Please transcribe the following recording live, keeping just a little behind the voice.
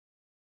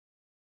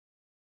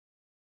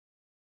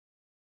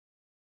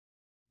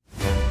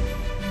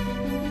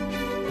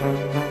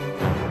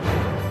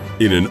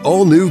in an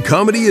all-new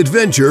comedy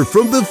adventure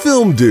from the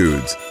Film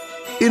Dudes.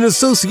 In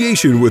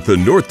association with the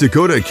North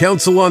Dakota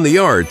Council on the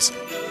Arts,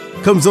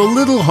 comes a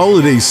little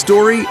holiday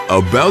story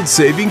about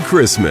saving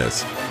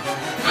Christmas.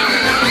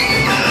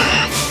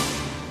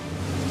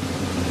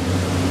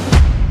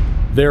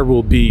 There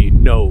will be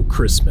no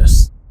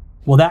Christmas.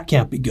 Well, that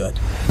can't be good.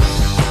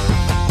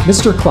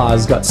 Mr.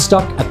 Claus got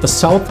stuck at the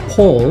South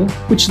Pole,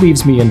 which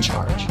leaves me in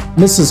charge.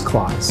 Mrs.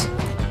 Claus,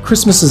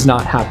 Christmas is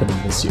not happening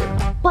this year.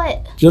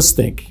 But Just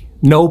think,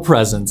 no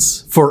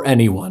presents for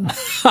anyone.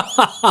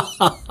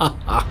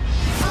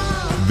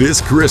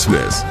 This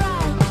Christmas,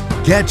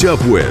 catch up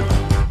with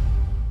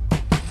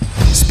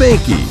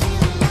Spanky,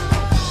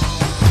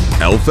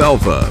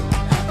 Alfalfa,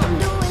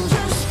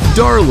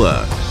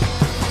 Darla,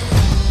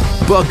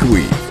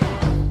 Buckwheat,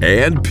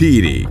 and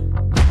Petey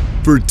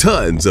for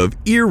tons of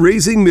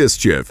ear-raising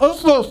mischief.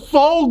 This is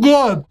so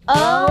good.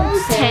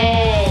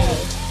 okay.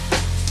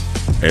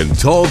 And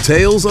tall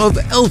tales of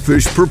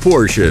elfish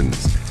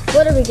proportions.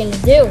 What are we gonna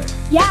do?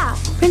 Yeah,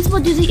 Principal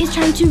Doozy is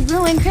trying to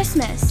ruin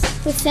Christmas.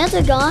 With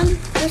Santa gone,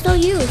 there's no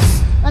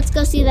use. Let's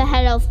go see the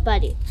head elf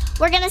buddy.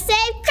 We're gonna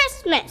save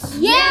Christmas!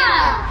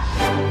 Yeah!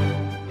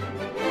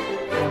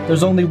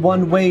 There's only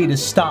one way to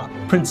stop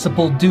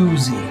Principal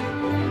Doozy.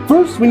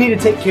 First, we need to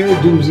take care of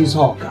Doozy's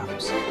Hall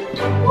cops.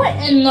 What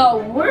in the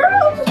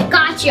world?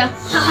 Gotcha!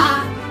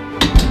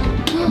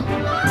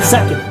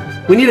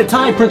 Second, we need to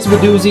tie Principal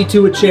Doozy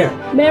to a chair.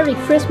 Merry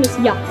Christmas,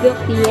 you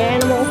filthy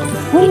animal.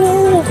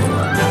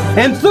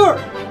 And third,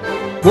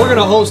 we're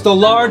gonna host the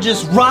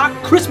largest rock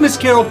Christmas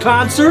Carol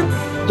concert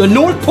the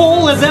North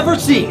Pole has ever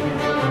seen.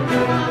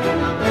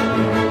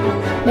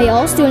 May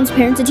all students,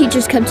 parents, and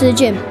teachers come to the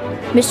gym.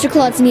 Mr.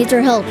 Claus needs our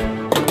help.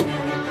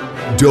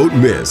 Don't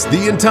miss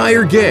the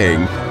entire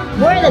gang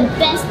We're the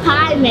best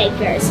pie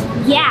makers.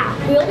 Yeah,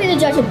 we'll be the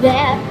judge of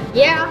that.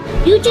 Yeah,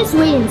 you just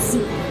wait and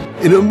see.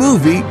 in a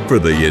movie for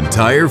the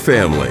entire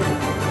family.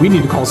 We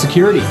need to call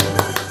security.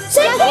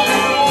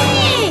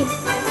 Security!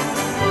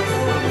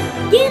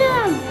 Get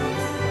him!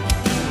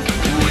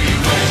 We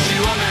wish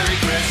you a Merry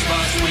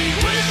Christmas. We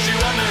wish you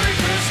a Merry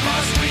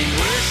Christmas. We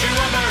wish you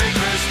a Merry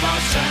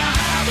Christmas and a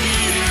Happy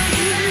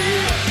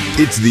New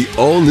Year. It's the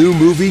all-new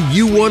movie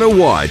you want to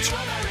watch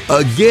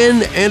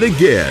again and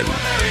again.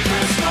 Merry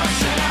Christmas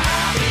and a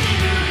Happy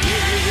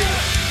New Year.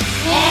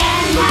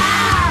 And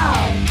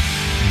wow!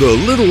 The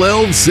Little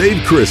Elves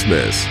Save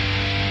Christmas.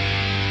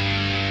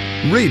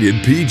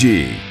 Rated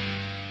PG.